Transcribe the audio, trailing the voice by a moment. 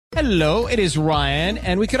Hello, it is Ryan,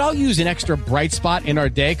 and we could all use an extra bright spot in our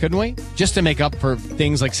day, couldn't we? Just to make up for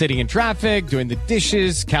things like sitting in traffic, doing the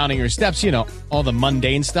dishes, counting your steps, you know, all the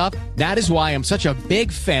mundane stuff. That is why I'm such a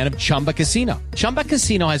big fan of Chumba Casino. Chumba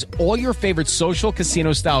Casino has all your favorite social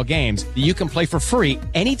casino-style games that you can play for free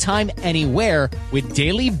anytime, anywhere with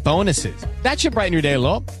daily bonuses. That should brighten your day a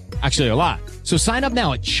little. Actually, a lot. So sign up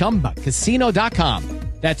now at ChumbaCasino.com.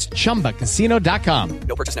 That's ChumbaCasino.com.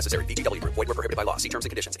 No purchase necessary. VGW Group. Void where prohibited by law. See terms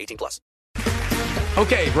and conditions. 18+.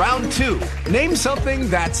 Okay, round two. Name something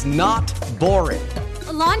that's not boring.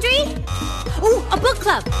 A laundry? Ooh, a book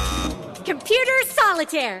club. Computer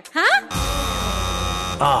solitaire, huh?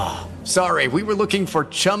 Ah, sorry. We were looking for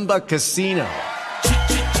Chumba Casino.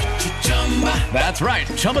 That's right.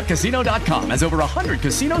 ChumbaCasino.com has over 100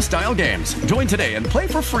 casino-style games. Join today and play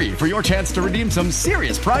for free for your chance to redeem some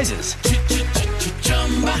serious prizes.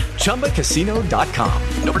 ChumbaCasino.com.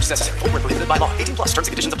 No purchase necessary. Void where prohibited by law. 18+. Terms and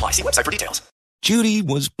conditions apply. See website for details. Judy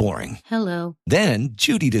was boring. Hello. Then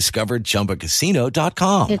Judy discovered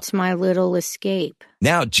ChumbaCasino.com. It's my little escape.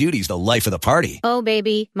 Now Judy's the life of the party. Oh,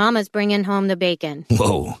 baby, mama's bringing home the bacon.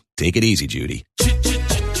 Whoa, take it easy, Judy.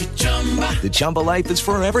 The Chumba life is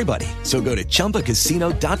for everybody. So go to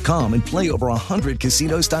ChumbaCasino.com and play over 100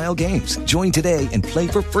 casino-style games. Join today and play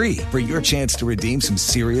for free for your chance to redeem some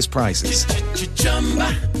serious prizes.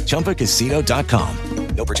 ChumbaCasino.com.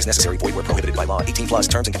 No purchase necessary. Void where prohibited by law. 18+.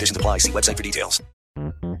 Terms and conditions apply. See website for details.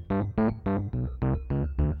 Jones.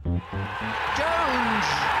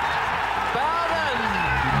 Bowden.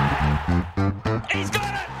 He's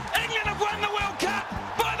got it. England have won the World Cup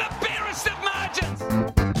by the barest of margins.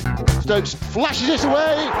 Stokes flashes it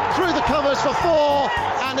away through the covers for 4,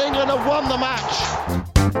 and England have won the match.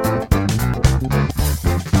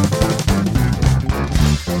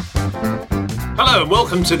 Hello and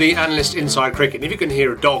welcome to the Analyst Inside Cricket. And if you can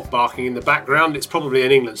hear a dog barking in the background, it's probably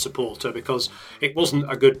an England supporter because it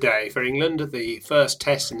wasn't a good day for England. The first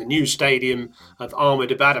test in the new stadium of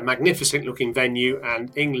Ahmedabad, a magnificent looking venue,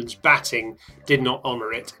 and England's batting did not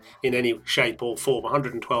honour it in any shape or form.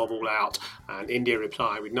 112 all out, and India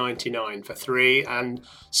replied with 99 for 3. And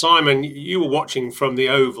Simon, you were watching from the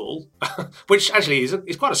Oval, which actually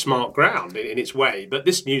is quite a smart ground in its way, but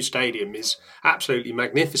this new stadium is absolutely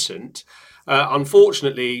magnificent.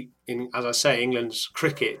 Unfortunately, as I say, England's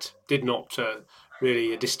cricket did not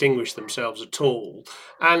really distinguish themselves at all.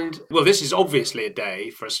 And, well, this is obviously a day,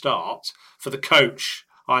 for a start, for the coach,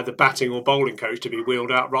 either batting or bowling coach, to be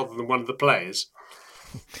wheeled out rather than one of the players.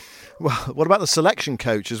 Well, what about the selection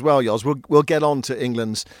coach as well, Yoz? We'll get on to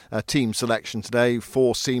England's team selection today.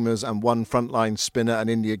 4 seamers and 1 frontline spinner, and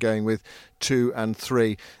India going with 2 and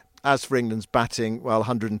 3. As for England's batting, well,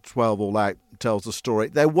 112 all out tells the story.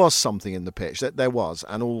 There was something in the pitch. There was.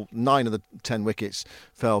 And all 9 of the 10 wickets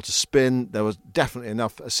fell to spin. There was definitely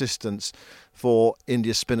enough assistance for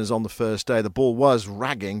India's spinners on the first day. The ball was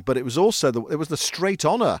ragging, but it was also it was the straight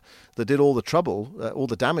honour that did all the trouble, all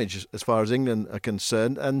the damage as far as England are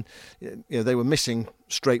concerned. And they were missing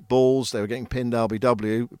straight balls. They were getting pinned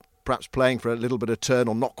LBW, perhaps playing for a little bit of turn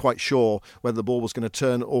or not quite sure whether the ball was going to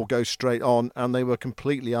turn or go straight on, and they were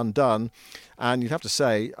completely undone. And you'd have to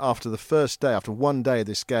say, after the first day, after one day of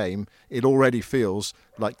this game, it already feels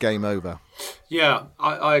like game over. Yeah,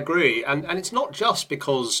 I agree. And it's not just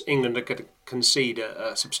because England are going to concede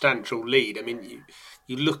a substantial lead. I mean,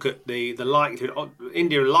 you look at the likelihood,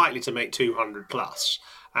 India are likely to make 200 plus.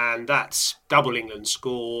 And that's double England's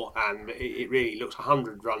score, and it really looks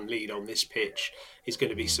 100-run lead on this pitch is going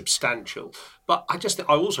to be substantial. But I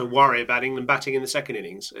also worry about England batting in the second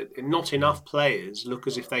innings. Not enough players look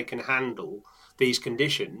as if they can handle these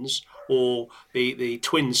conditions, or the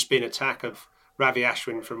twin spin attack of Ravi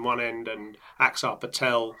Ashwin from one end and Axar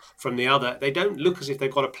Patel from the other. They don't look as if they've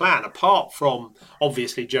got a plan, apart from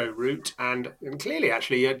obviously Joe Root and clearly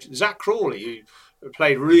actually Zach Crawley, who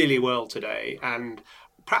played really well today and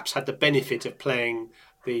perhaps had the benefit of playing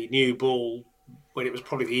the new ball when it was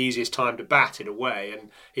probably the easiest time to bat in a way,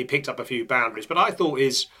 and he picked up a few boundaries. But I thought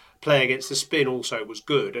his play against the spin also was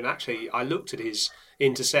good, and actually I looked at his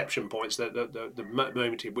interception points, the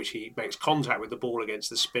moment in which he makes contact with the ball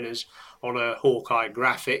against the spinners on a Hawkeye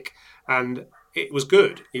graphic, and it was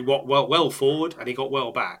good. He got well forward and he got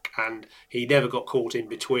well back, and he never got caught in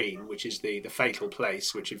between, which is the fatal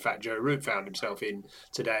place, which in fact Joe Root found himself in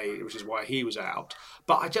today, which is why he was out.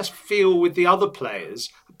 But I just feel with the other players,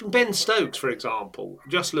 Ben Stokes, for example,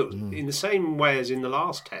 just looked in the same way as in the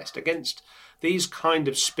last test against these kind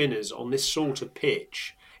of spinners on this sort of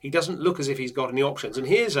pitch. He doesn't look as if he's got any options. And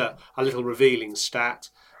here's a little revealing stat,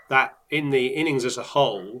 that in the innings as a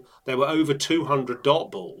whole, there were over 200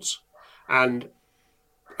 dot balls. And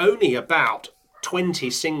only about 20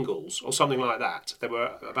 singles or something like that. There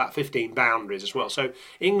were about 15 boundaries as well. So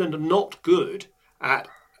England are not good at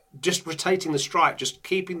just rotating the strike, just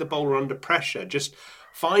keeping the bowler under pressure, just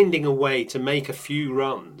finding a way to make a few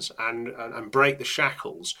runs and break the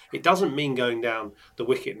shackles. It doesn't mean going down the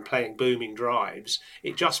wicket and playing booming drives.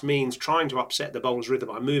 It just means trying to upset the bowler's rhythm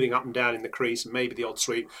by moving up and down in the crease and maybe the odd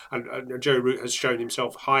sweep. And Joe Root has shown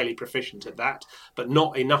himself highly proficient at that, but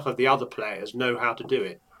not enough of the other players know how to do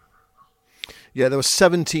it. Yeah, there were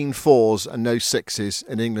 17 fours and no sixes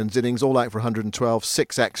in England's innings, all out for 112,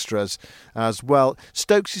 6 extras as well.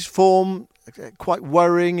 Stokes' form quite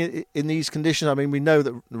worrying in these conditions. I mean, we know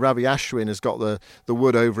that Ravi Ashwin has got the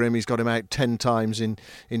wood over him. He's got him out 10 times in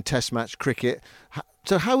Test match cricket.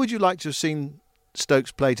 So how would you like to have seen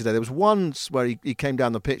Stokes play today? There was once where he came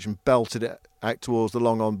down the pitch and belted it out towards the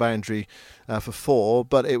long on boundary for 4,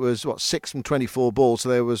 but it was 6 from 24 balls, so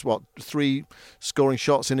there was 3 scoring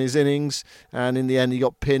shots in his innings, and in the end he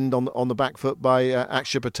got pinned on the back foot by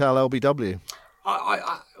Akshar Patel, LBW.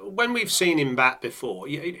 When we've seen him bat before,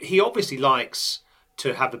 he obviously likes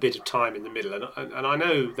to have a bit of time in the middle, and I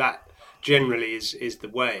know that generally is the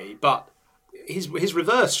way, but his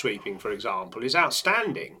reverse sweeping, for example, is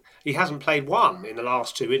outstanding. He hasn't played one in the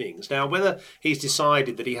last 2 innings. Now, whether he's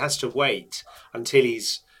decided that he has to wait until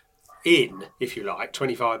he's in, if you like,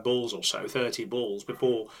 25 balls or so, 30 balls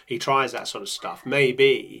before he tries that sort of stuff,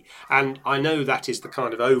 maybe. And I know that is the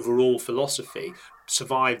kind of overall philosophy,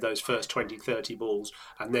 survive those first 20, 30 balls,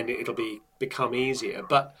 and then it'll become easier.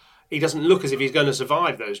 But he doesn't look as if he's going to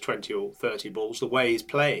survive those 20 or 30 balls the way he's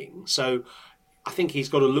playing. So I think he's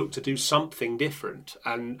got to look to do something different.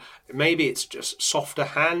 And maybe it's just softer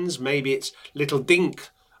hands, maybe it's little dink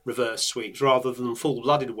reverse sweeps rather than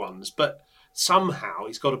full-blooded ones. But somehow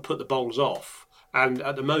he's got to put the bowlers off. And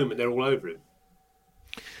at the moment, they're all over him.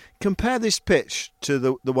 Compare this pitch to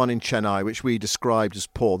the one in Chennai, which we described as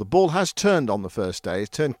poor. The ball has turned on the first day. It's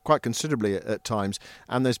turned quite considerably at times,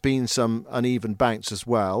 and there's been some uneven bounce as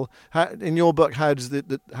well. In your book, how do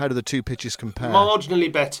the 2 pitches compare?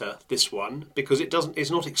 Marginally better, this one, because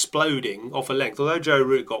it's not exploding off a length. Although Joe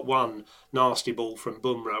Root got one nasty ball from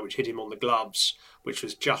Bumrah, which hit him on the gloves, which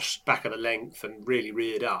was just back of the length and really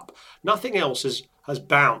reared up. Nothing else has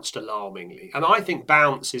bounced alarmingly, and I think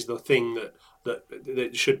bounce is the thing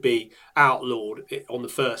that should be outlawed on the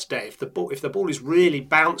first day. If the ball is really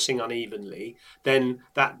bouncing unevenly, then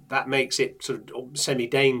that makes it sort of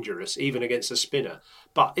semi-dangerous, even against a spinner.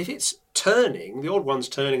 But if it's turning, the odd one's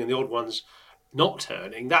turning and the odd one's not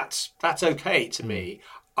turning, that's okay to me.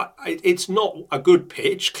 It's not a good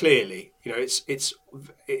pitch, clearly. It's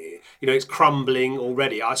crumbling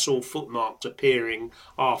already. I saw footmarks appearing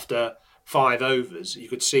after 5 overs. You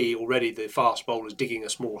could see already the fast bowlers digging a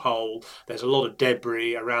small hole. There's a lot of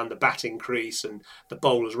debris around the batting crease, and the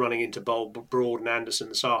bowlers running into Broad and Anderson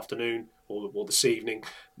this afternoon or this evening,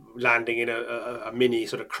 landing in a mini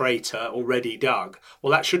sort of crater already dug.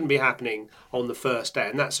 Well, that shouldn't be happening on the first day,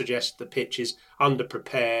 and that suggests the pitch is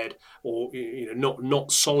underprepared or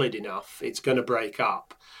not solid enough. It's going to break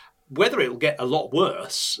up. Whether it'll get a lot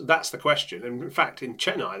worse, that's the question. And in fact, in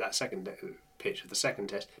Chennai, that second pitch of the second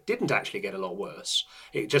test didn't actually get a lot worse.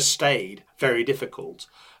 It just stayed very difficult,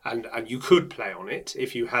 and you could play on it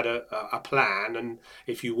if you had a plan and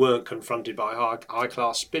if you weren't confronted by high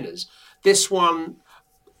class spinners. This one,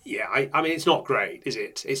 I mean, it's not great, is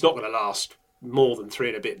it? It's not going to last more than 3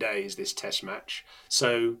 and a bit days, this test match.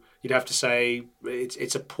 So you'd have to say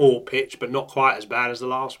it's a poor pitch, but not quite as bad as the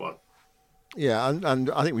last one. Yeah,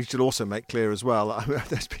 and I think we should also make clear as well,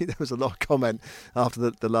 there was a lot of comment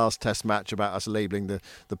after the last test match about us labelling the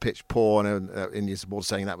pitch poor, and Indian supporters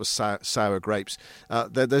saying that was sour grapes.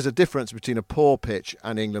 There's a difference between a poor pitch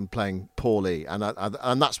and England playing poorly, and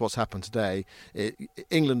that's what's happened today.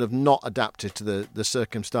 England have not adapted to the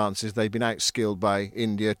circumstances. They've been outskilled by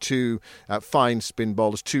India. 2 fine spin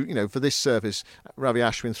bowlers, 2, for this surface, Ravi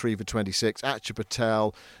Ashwin 3 for 26, Akshar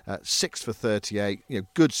Patel 6 for 38,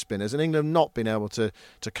 good spinners, and England not been able to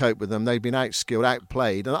cope with them. They've been outskilled,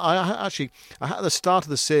 outplayed. And I at the start of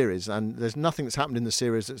the series, and there's nothing that's happened in the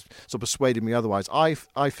series that's sort of persuaded me otherwise, I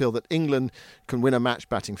feel that England can win a match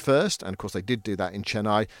batting first, and of course they did do that in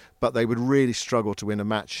Chennai, but they would really struggle to win a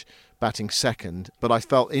match batting second. But I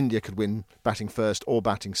felt India could win batting first or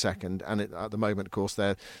batting second, and at the moment, of course,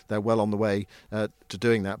 they're well on the way to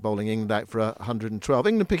doing that, bowling England out for 112.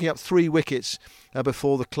 England picking up 3 wickets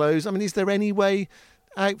before the close. I mean, is there any way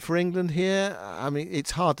out for England here? I mean,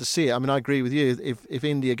 it's hard to see it. I mean, I agree with you. If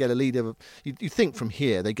India get a lead of, you think from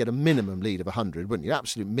here they get a minimum lead of 100, wouldn't you?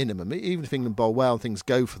 Absolute minimum. Even if England bowl well and things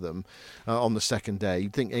go for them on the second day,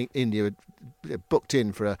 you'd think India would booked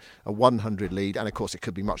in for a 100 lead, and of course it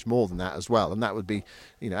could be much more than that as well, and that would be,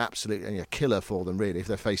 absolutely a killer for them really if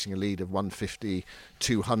they're facing a lead of 150,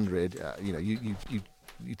 200.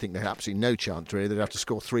 You think they have absolutely no chance really. They'd have to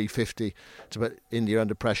score 350 to put India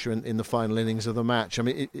under pressure in the final innings of the match. I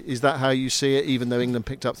mean, is that how you see it? Even though England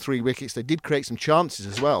picked up 3 wickets, they did create some chances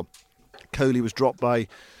as well. Kohli was dropped by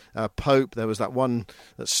Pope. There was that one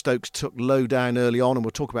that Stokes took low down early on, and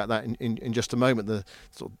we'll talk about that in just a moment,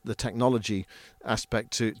 the technology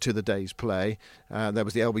aspect to the day's play. There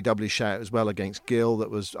was the LBW shout as well against Gill that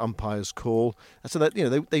was umpire's call. So that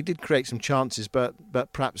they did create some chances, but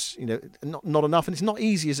perhaps not enough. And it's not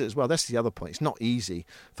easy, is it, as well? That's the other point. It's not easy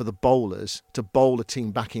for the bowlers to bowl a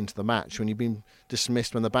team back into the match when you've been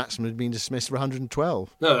dismissed, when the batsman had been dismissed for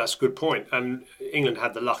 112. No, that's a good point. And England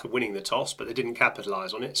had the luck of winning the toss, but they didn't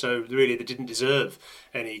capitalise on it. So really, they didn't deserve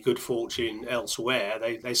any good fortune elsewhere.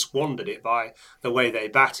 They squandered it by the way they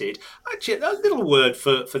batted. Actually, a little word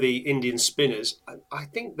for the Indian spinners. I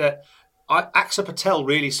think that Axar Patel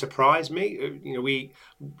really surprised me. We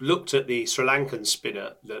looked at the Sri Lankan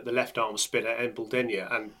spinner, the left-arm spinner, N.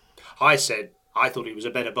 Buldenia, and I said I thought he was a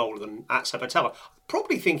better bowler than Axar Patel. I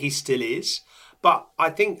probably think he still is. But I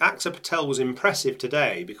think Axar Patel was impressive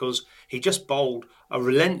today because he just bowled a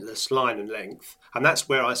relentless line and length. And that's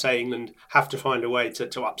where I say England have to find a way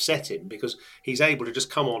to upset him, because he's able to just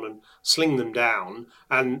come on and sling them down.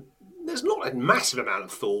 And there's not a massive amount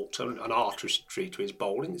of thought and artistry to his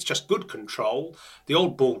bowling. It's just good control. The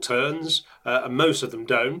odd ball turns, and most of them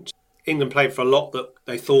don't. England played for a lot that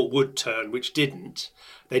they thought would turn, which didn't.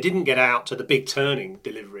 They didn't get out to the big turning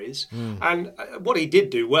deliveries. And what he did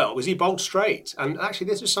do well was he bowled straight. And actually,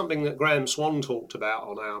 this is something that Graham Swan talked about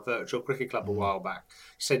on our virtual cricket club a while back.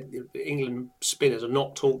 He said England spinners are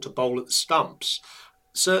not taught to bowl at the stumps.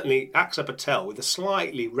 Certainly, Axar Patel, with a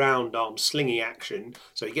slightly round arm slingy action,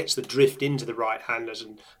 so he gets the drift into the right-handers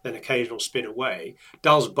and then occasional spin away,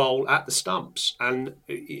 does bowl at the stumps. And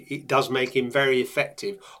it does make him very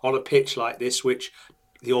effective on a pitch like this, which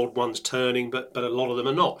the odd one's turning, but a lot of them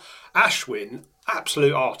are not. Ashwin,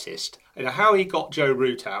 absolute artist. How he got Joe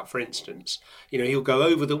Root out, for instance. He'll go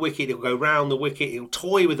over the wicket, he'll go round the wicket, he'll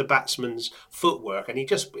toy with the batsman's footwork, and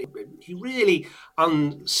he really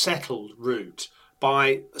unsettled Root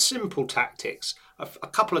by simple tactics. A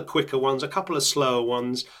couple of quicker ones, a couple of slower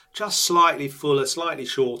ones, just slightly fuller, slightly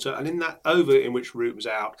shorter. And in that over in which Root was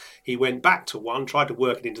out, he went back to one, tried to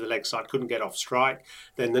work it into the leg side, couldn't get off strike.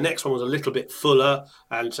 Then the next one was a little bit fuller,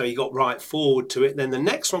 and so he got right forward to it. Then the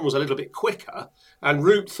next one was a little bit quicker, and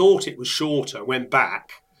Root thought it was shorter, went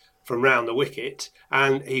back from round the wicket,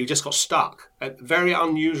 and he just got stuck. Very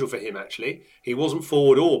unusual for him, actually. He wasn't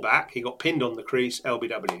forward or back. He got pinned on the crease,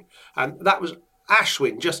 LBW. And that was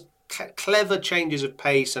Ashwin, just clever changes of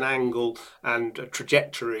pace and angle and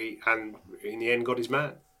trajectory, and in the end got his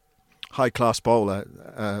man. High-class bowler,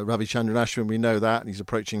 Ravichandran Ashwin, we know that, and he's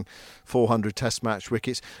approaching 400 Test match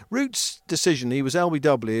wickets. Root's decision, he was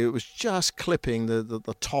LBW, it was just clipping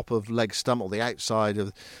the top of leg stump, or the outside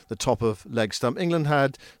of the top of leg stump. England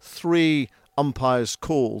had 3 umpires'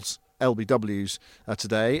 calls, LBWs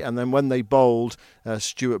today, and then when they bowled,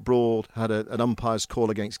 Stuart Broad had an umpire's call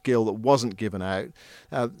against Gill that wasn't given out.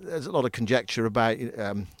 There's a lot of conjecture about,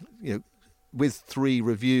 with 3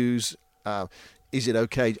 reviews, is it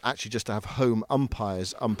okay actually just to have home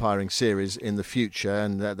umpires umpiring series in the future?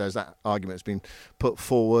 And there's that argument that's been put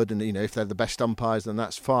forward, and if they're the best umpires, then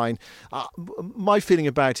that's fine. My feeling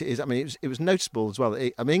about it is, it was noticeable as well.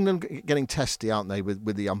 England getting testy, aren't they,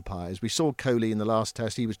 with the umpires? We saw Kohli in the last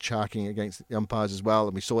test; he was charking against the umpires as well,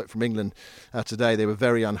 and we saw it from England today. They were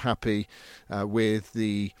very unhappy with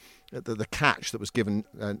the catch that was given,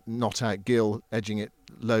 not out Gill, edging it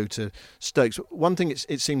low to Stokes. One thing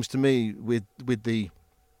it seems to me with the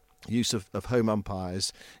use of home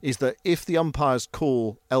umpires is that if the umpires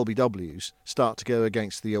call LBWs start to go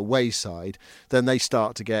against the away side, then they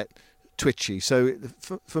start to get twitchy. So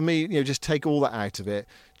for me, just take all that out of it.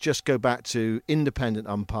 Just go back to independent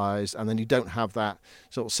umpires, and then you don't have that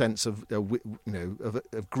sort of sense of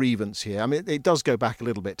grievance here. It does go back a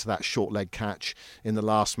little bit to that short leg catch in the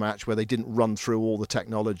last match where they didn't run through all the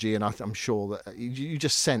technology, and I'm sure that you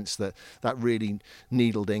just sense that really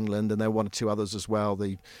needled England, and there were 1 or 2 others as well.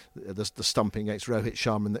 The stumping against Rohit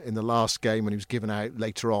Sharma in the last game when he was given out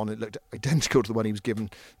later on, it looked identical to the one he was given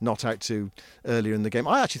not out to earlier in the game.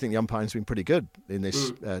 I actually think the umpiring's been pretty good in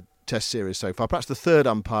this Test series so far. Perhaps the third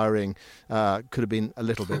umpiring could have been a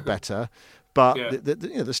little bit better, But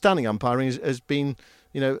the standing umpiring has been,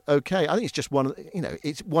 okay. I think it's just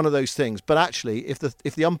it's one of those things. But actually, if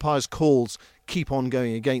the umpire's calls keep on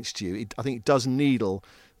going against you, I think it does needle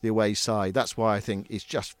the away side. That's why I think it's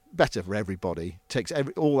just better for everybody. Takes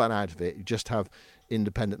all that out of it. You just have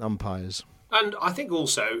independent umpires. And I think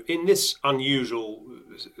also in this unusual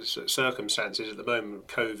circumstances at the moment,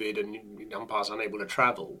 COVID and umpires unable to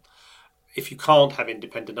travel, if you can't have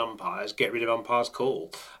independent umpires, get rid of umpire's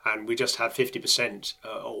call. And we just have 50%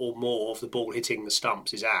 or more of the ball hitting the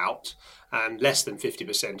stumps is out, and less than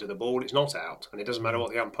 50% of the ball it's not out. And it doesn't matter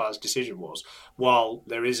what the umpire's decision was. While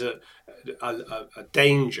there is a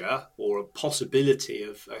danger or a possibility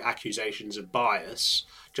of accusations of bias,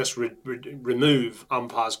 just remove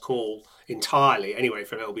umpire's call entirely anyway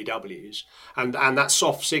from LBWs, and that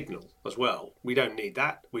soft signal as well. We don't need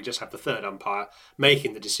that. We just have the third umpire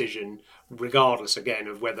making the decision regardless again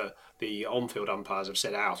of whether the on-field umpires have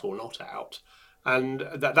said out or not out. And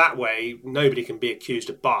that way nobody can be accused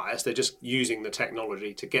of bias. They're just using the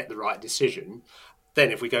technology to get the right decision.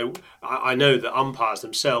 Then if we go, I know that umpires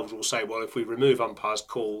themselves will say, well, if we remove umpire's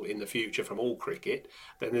call in the future from all cricket,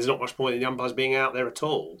 then there's not much point in the umpires being out there at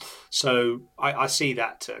all. So I see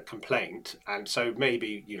that complaint. And so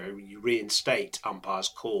maybe, you reinstate umpire's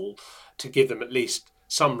call to give them at least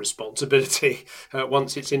some responsibility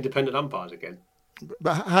once it's independent umpires again.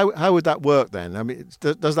 But how would that work then? I mean,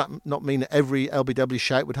 does that not mean that every LBW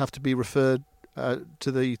shout would have to be referred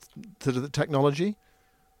to the technology?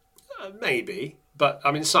 Maybe. But,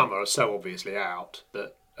 I mean, some are so obviously out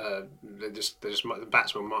that the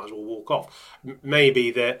batsman might as well walk off.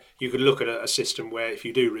 Maybe that you could look at a system where if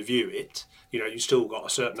you do review it, you still got a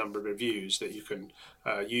certain number of reviews that you can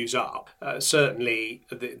use up. Certainly,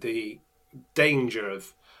 the danger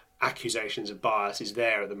of accusations of bias is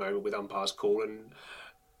there at the moment with umpire's call. And,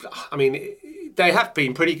 I mean, they have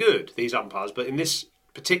been pretty good, these umpires, but in this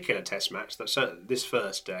particular Test match, this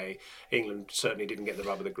first day, England certainly didn't get the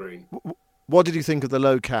rub of the green. What did you think of the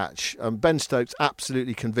low catch? Ben Stokes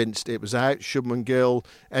absolutely convinced it was out. Shubman Gill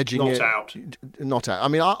edging not it. Not out. I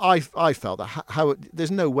mean, I felt that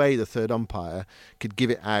there's no way the third umpire could give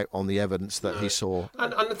it out on the evidence that he saw.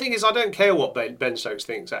 And the thing is, I don't care what Ben Stokes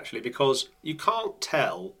thinks, actually, because you can't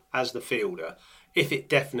tell as the fielder if it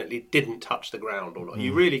definitely didn't touch the ground or not.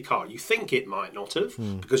 You really can't. You think it might not have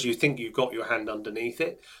because you think you've got your hand underneath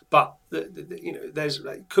it, but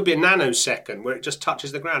it could be a nanosecond where it just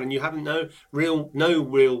touches the ground and you have no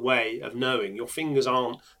real way of knowing. Your fingers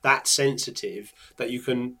aren't that sensitive that you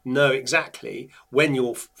can know exactly when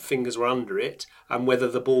your fingers were under it and whether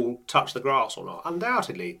the ball touched the grass or not.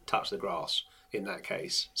 Undoubtedly touched the grass in that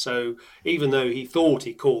case. So even though he thought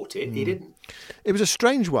he caught it, he didn't. It was a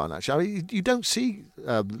strange one, actually. I mean, you don't see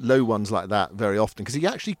low ones like that very often because he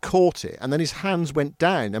actually caught it and then his hands went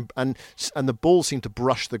down and the ball seemed to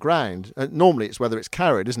brush the ground. Normally it's whether it's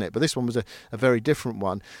carried, isn't it? But this one was a very different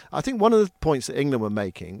one. I think one of the points that England were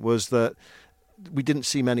making was that we didn't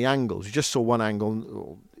see many angles. You just saw one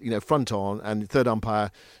angle, front on, and the third umpire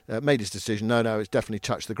made his decision. No, it's definitely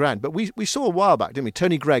touched the ground. But we saw a while back, didn't we?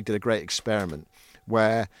 Tony Greig did a great experiment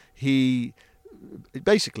where he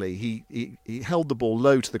held the ball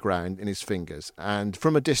low to the ground in his fingers, and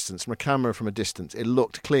from a camera from a distance, it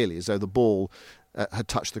looked clearly as though the ball had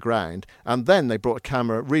touched the ground. And then they brought a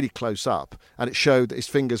camera really close up and it showed that his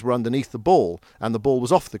fingers were underneath the ball and the ball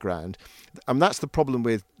was off the ground. And that's the problem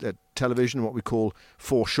with television, what we call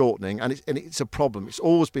foreshortening, and it's a problem. It's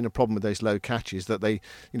always been a problem with those low catches that they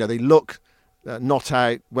look not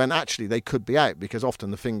out when actually they could be out because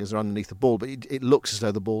often the fingers are underneath the ball, but it looks as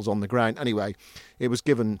though the ball's on the ground. Anyway, it was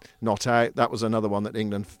given not out. That was another one that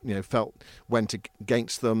England felt went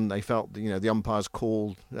against them. They felt the umpires'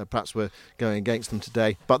 call perhaps were going against them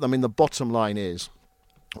today. But I mean, the bottom line is,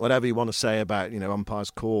 whatever you want to say about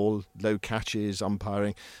umpires' call, low catches,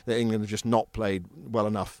 umpiring, that England have just not played well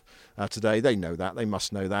enough today. They know that. They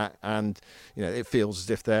must know that, and it feels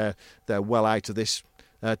as if they're well out of this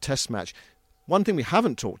Test match. One thing we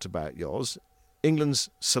haven't talked about, Yoz, England's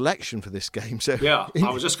selection for this game. So yeah,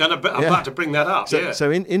 I was just about to bring that up.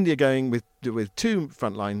 So in India going with two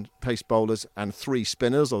frontline pace bowlers and three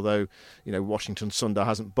spinners, although Washington Sundar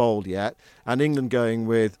hasn't bowled yet, and England going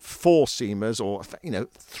with four seamers or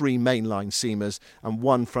three mainline seamers and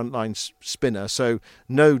one frontline spinner. So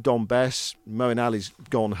no Dom Bess, Moeen Ali's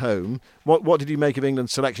gone home. What did you make of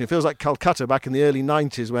England's selection? It feels like Calcutta back in the early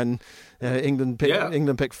 90s when England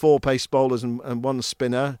picked four pace bowlers and one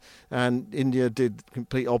spinner, and India did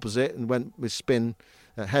complete opposite and went with spin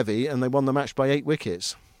heavy, and they won the match by 8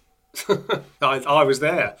 wickets. I was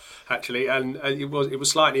there actually, and it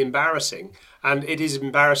was slightly embarrassing, and it is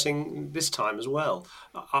embarrassing this time as well.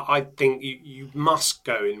 I think you must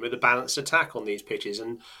go in with a balanced attack on these pitches,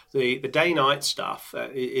 and the day-night stuff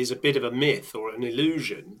is a bit of a myth or an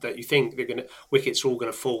illusion that you think wickets are all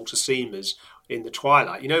going to fall to seamers in the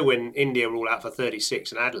twilight. You know, when India were all out for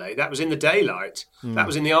 36 in Adelaide, that was in the daylight. That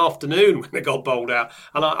was in the afternoon when they got bowled out.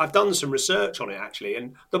 And I've done some research on it actually,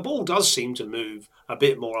 and the ball does seem to move a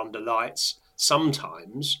bit more under lights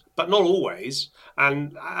sometimes, but not always.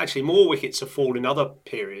 And actually, more wickets have fallen in other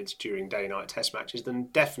periods during day-night Test matches than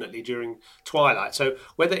definitely during twilight. So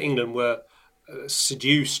whether England were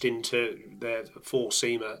seduced into their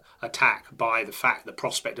four-seamer attack by the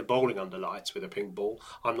prospect of bowling under lights with a pink ball,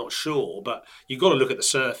 I'm not sure, but you've got to look at the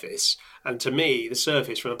surface, and to me the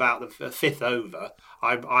surface from about the fifth over,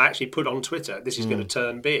 I actually put on Twitter, this is going to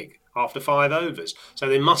turn big after 5 overs. So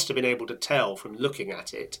they must have been able to tell from looking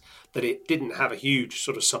at it that it didn't have a huge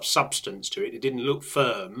sort of substance to it. It didn't look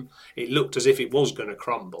firm. It looked as if it was going to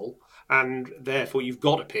crumble, and therefore you've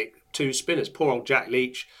got to pick two spinners. Poor old Jack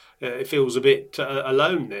Leach feels a bit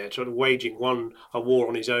alone there, sort of waging a war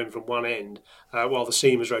on his own from one end, while the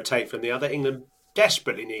seamers rotate from the other. England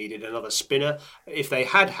desperately needed another spinner. If they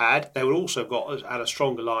had, they would also had a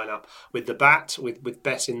stronger lineup with the bat, with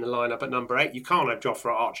Bess in the lineup at number 8. You can't have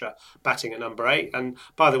Jofra Archer batting at number 8. And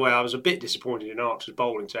by the way, I was a bit disappointed in Archer's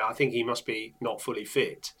bowling today. I think he must be not fully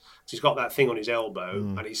fit. He's got that thing on his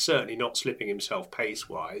elbow, and he's certainly not slipping himself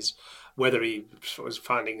pace-wise. Whether he was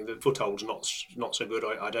finding the footholds not so good,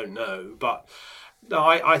 I don't know. But no,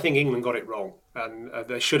 I think England got it wrong, and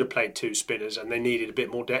they should have played two spinners, and they needed a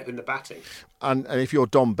bit more depth in the batting. And if you're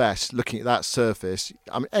Dom Bess, looking at that surface,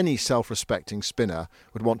 I mean, any self-respecting spinner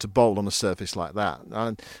would want to bowl on a surface like that.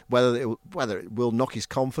 And whether it will knock his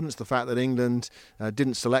confidence, the fact that England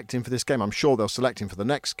didn't select him for this game, I'm sure they'll select him for the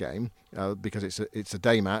next game because it's a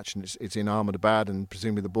day match and it's in Ahmedabad, and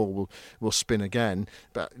presumably the ball will spin again.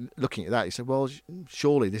 But looking at that, he said, well,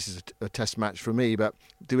 surely this is a test match for me. But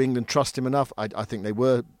do England trust him enough? I think they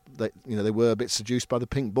were. They were a bit seduced by the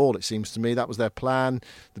pink ball. It seems to me that was their plan.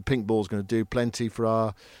 The pink ball is going to do plenty for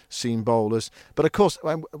our seam bowlers. But of course,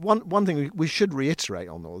 one thing we should reiterate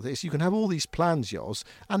on all this: you can have all these plans, Yoz,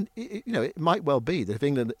 and it might well be that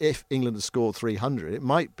if England had scored 300, it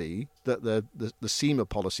might be that the seamer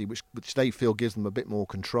policy, which they feel gives them a bit more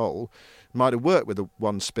control, might have worked with the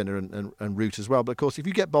one spinner and route as well. But of course, if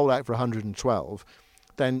you get bowled out for 112.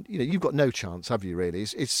 Then you've got no chance, have you? Really,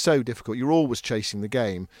 it's so difficult. You're always chasing the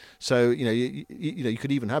game, so you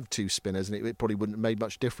could even have two spinners, and it probably wouldn't have made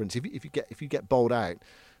much difference if you get bowled out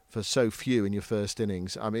for so few in your first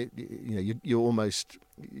innings. I mean, you're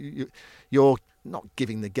not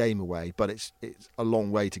giving the game away, but it's a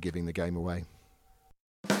long way to giving the game away.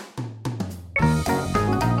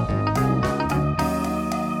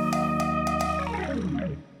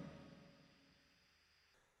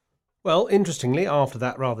 Well, interestingly, after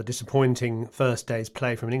that rather disappointing first day's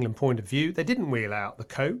play from an England point of view, they didn't wheel out the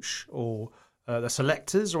coach or the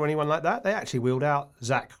selectors or anyone like that. They actually wheeled out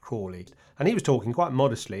Zach Crawley. And he was talking quite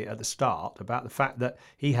modestly at the start about the fact that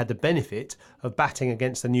he had the benefit of batting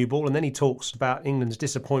against the new ball. And then he talks about England's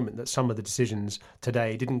disappointment that some of the decisions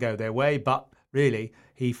today didn't go their way. But really,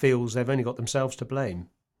 he feels they've only got themselves to blame.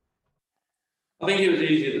 I think it was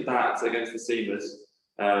easy to bat against the seamers.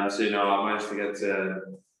 I managed to get to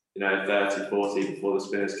 30, 40 before the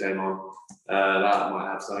spinners came on. That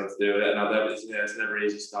might have something to do with it. And it's never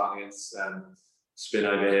easy starting against spin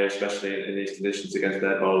over here, especially in these conditions against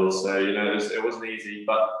their bowlers. So, it wasn't easy.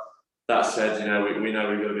 But that said, we know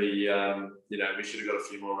we've got to be, we should have got a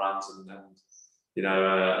few more runs. And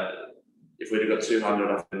if we'd have got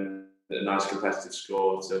 200, I think a nice competitive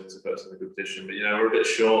score to put us in a good position. But, we're a bit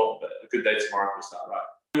short, but a good day tomorrow if we start right.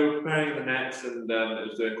 We were preparing the nets, and it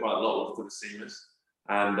was doing quite a lot for the seamers.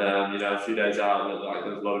 And, a few days out, it looked like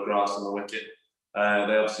there was a lot of grass on the wicket. They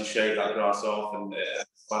obviously shaved that grass off and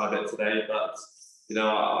quite a bit today. But,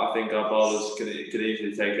 I think our bowlers could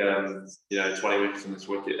easily take, 20 wickets on this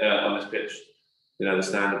wicket, on this pitch. The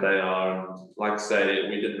standard they are. And like I say,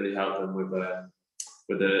 we didn't really help them with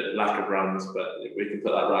the lack of runs, but we can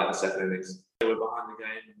put that right in the second innings. We're behind the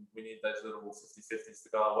game. We need those little 50-50s to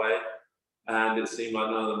go our way. And it seemed like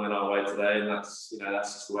none of them went our way today. And that's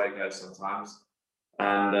just the way it goes sometimes.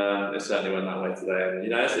 And it certainly went that way today. And,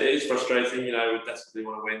 it is frustrating. We desperately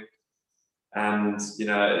want to win. And,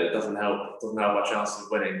 it doesn't help our chances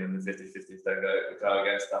of winning when the 50-50s don't go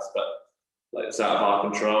against us. But it's out of our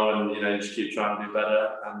control, and, you just keep trying to do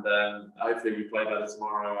better. And hopefully we play better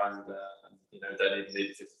tomorrow and don't even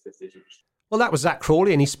need 50-50s. Well, that was Zach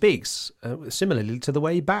Crawley, and he speaks similarly to the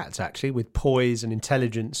way he bats, actually, with poise and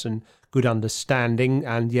intelligence and good understanding.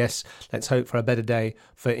 And yes, let's hope for a better day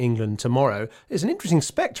for England tomorrow. There's an interesting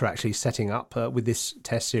spectre actually setting up with this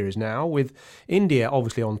Test series now, with India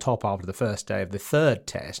obviously on top after the first day of the third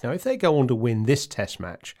Test. Now, if they go on to win this Test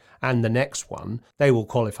match and the next one, they will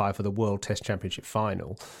qualify for the World Test Championship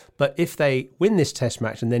final. But if they win this Test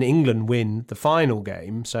match and then England win the final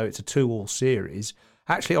game, so it's a 2-2 series,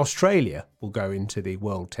 actually Australia will go into the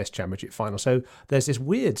World Test Championship final. So there's this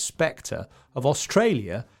weird spectre of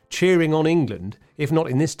Australia cheering on England, if not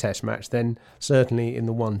in this Test match, then certainly in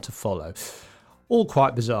the one to follow. All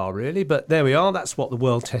quite bizarre, really, but there we are. That's what the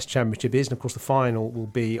World Test Championship is. And, of course, the final will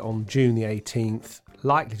be on June the 18th,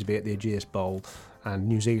 likely to be at the Ageas Bowl, and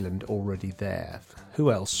New Zealand already there.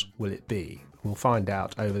 Who else will it be? We'll find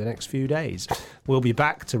out over the next few days. We'll be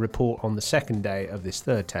back to report on the second day of this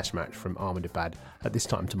third Test match from Ahmedabad at this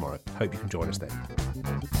time tomorrow. Hope you can join us then.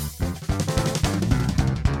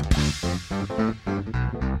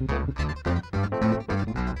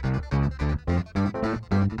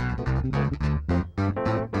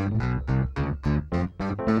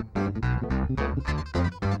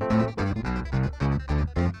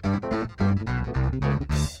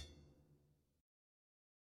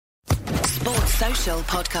 Social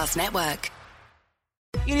Podcast Network.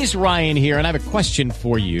 It is Ryan here, and I have a question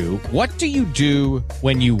for you. What do you do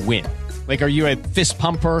when you win? Like, are you a fist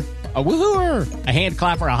pumper, a woohooer, a hand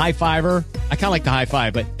clapper, a high fiver? I kind of like the high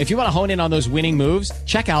five, but if you want to hone in on those winning moves,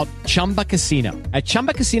 check out Chumba Casino. At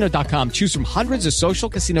ChumbaCasino.com, choose from hundreds of social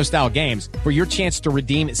casino-style games for your chance to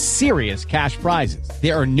redeem serious cash prizes.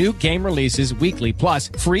 There are new game releases weekly, plus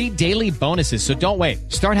free daily bonuses. So don't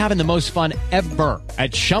wait. Start having the most fun ever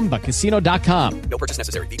at ChumbaCasino.com. No purchase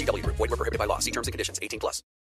necessary. VGW Group. Void where prohibited by law. See terms and conditions. 18+.